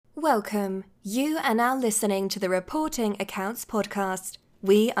Welcome. You are now listening to the Reporting Accounts podcast.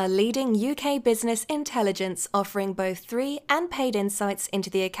 We are leading UK business intelligence, offering both free and paid insights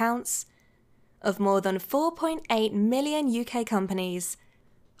into the accounts of more than 4.8 million UK companies.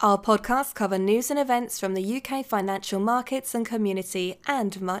 Our podcasts cover news and events from the UK financial markets and community,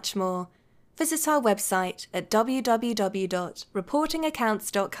 and much more. Visit our website at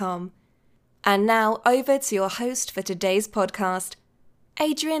www.reportingaccounts.com. And now over to your host for today's podcast,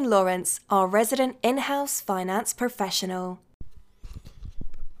 Adrian Lawrence, our resident in-house finance professional.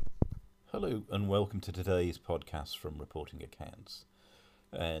 Hello and welcome to today's podcast from Reporting Accounts.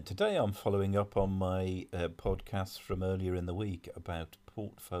 Today I'm following up on my podcast from earlier in the week about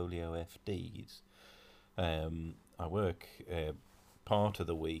portfolio FDs. I work part of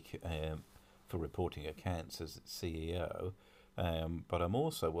the week for Reporting Accounts as CEO, but I'm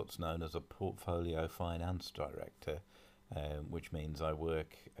also what's known as a portfolio finance director, which means I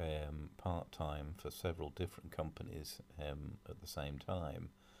work part-time for several different companies at the same time.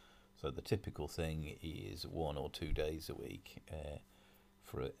 So the typical thing is 1 or 2 days a week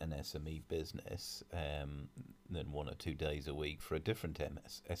for an SME business, then 1 or 2 days a week for a different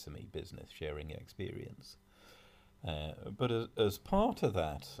SME business, sharing experience. But as part of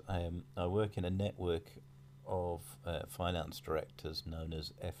that, I work in a network of finance directors known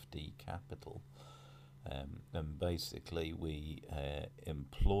as FD Capital. And basically we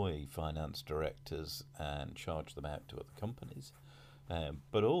employ finance directors and charge them out to other companies.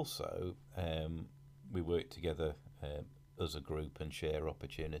 But also we work together as a group and share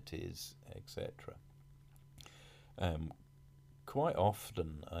opportunities, etc. Quite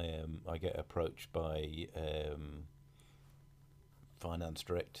often I get approached by finance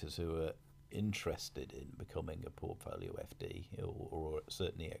directors who are interested in becoming a portfolio FD or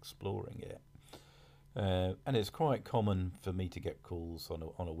certainly exploring it. And it's quite common for me to get calls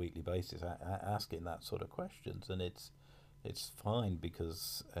on a weekly basis asking that sort of questions, and it's fine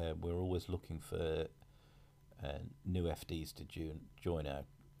because we're always looking for new FDs to join our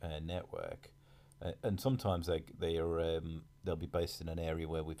network, and sometimes they'll be based in an area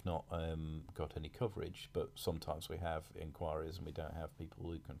where we've not got any coverage, but sometimes we have inquiries and we don't have people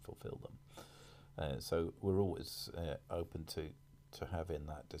who can fulfil them. So we're always open to having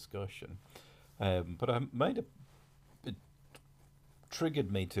that discussion. But it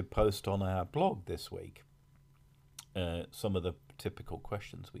triggered me to post on our blog this week some of the typical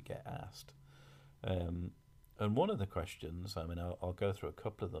questions we get asked. And one of the questions, I'll go through a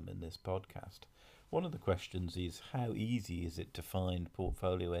couple of them in this podcast. One of the questions is, how easy is it to find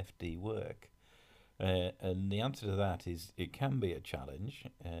portfolio FD work? And the answer to that is it can be a challenge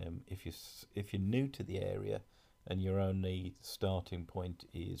if you're new to the area and your only starting point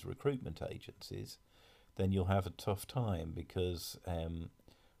is recruitment agencies, then you'll have a tough time because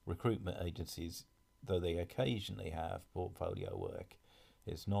recruitment agencies, though they occasionally have portfolio work,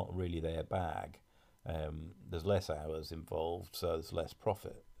 it's not really their bag. There's less hours involved, so there's less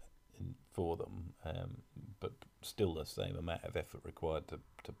profit for them, but still the same amount of effort required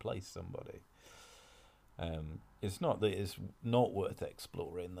to place somebody. It's not that it's not worth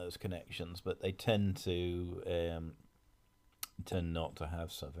exploring those connections, but they tend not to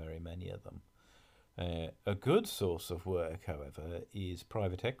have so very many of them. A good source of work, however, is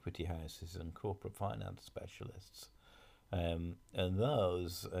private equity houses and corporate finance specialists, and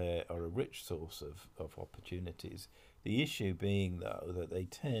those are a rich source of opportunities. The issue being, though, that they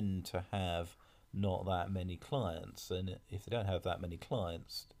tend to have not that many clients, and if they don't have that many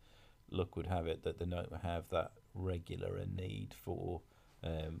clients, luck would have it that they don't have that regular a need for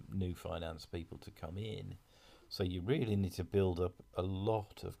new finance people to come in. So you really need to build up a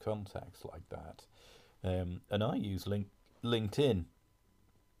lot of contacts like that. And I use LinkedIn.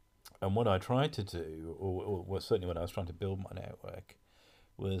 And what I tried to do, or certainly when I was trying to build my network,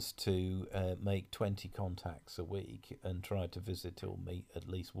 was to make 20 contacts a week and try to visit or meet at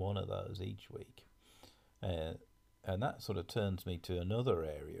least one of those each week. And that sort of turns me to another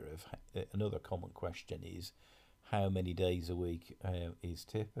area of another common question is, how many days a week is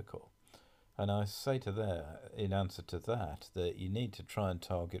typical? And I say to that, in answer to that you need to try and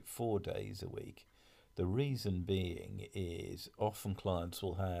target 4 days a week. The reason being is often clients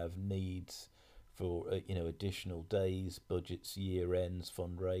will have needs for additional days, budgets, year ends,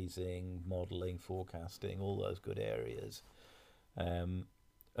 fundraising, modelling, forecasting, all those good areas.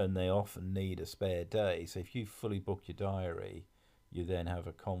 And they often need a spare day. So if you fully book your diary, you then have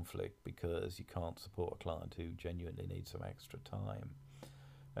a conflict because you can't support a client who genuinely needs some extra time.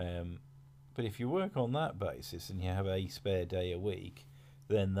 But if you work on that basis and you have a spare day a week,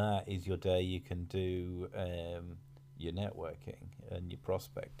 then that is your day you can do your networking and your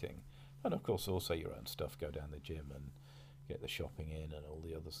prospecting, and of course also your own stuff. Go down the gym and get the shopping in and all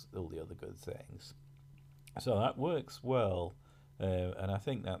the other good things. So that works well, and I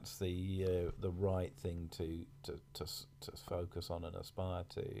think that's the right thing to focus on and aspire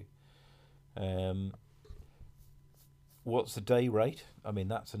to. What's the day rate? I mean,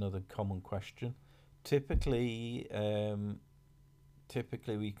 that's another common question. Typically,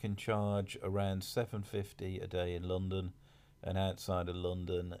 we can charge around $750 a day in London, and outside of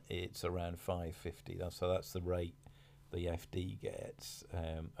London, it's around $550. That's the rate the FD gets,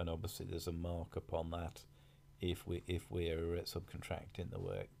 and obviously there's a markup on that if we're subcontracting the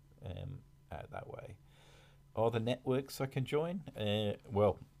work out that way. Are there networks I can join?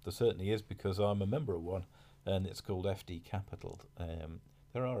 Well, there certainly is, because I'm a member of one, and it's called FD Capital.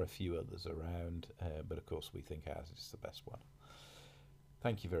 There are a few others around, but of course we think ours is the best one.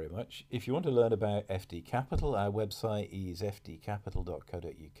 Thank you very much. If you want to learn about FD Capital, our website is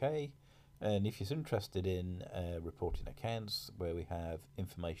fdcapital.co.uk. And if you're interested in reporting accounts, where we have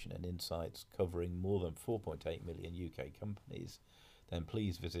information and insights covering more than 4.8 million UK companies, then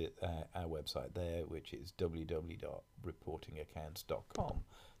please visit our website there, which is www.reportingaccounts.com.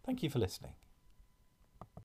 Thank you for listening.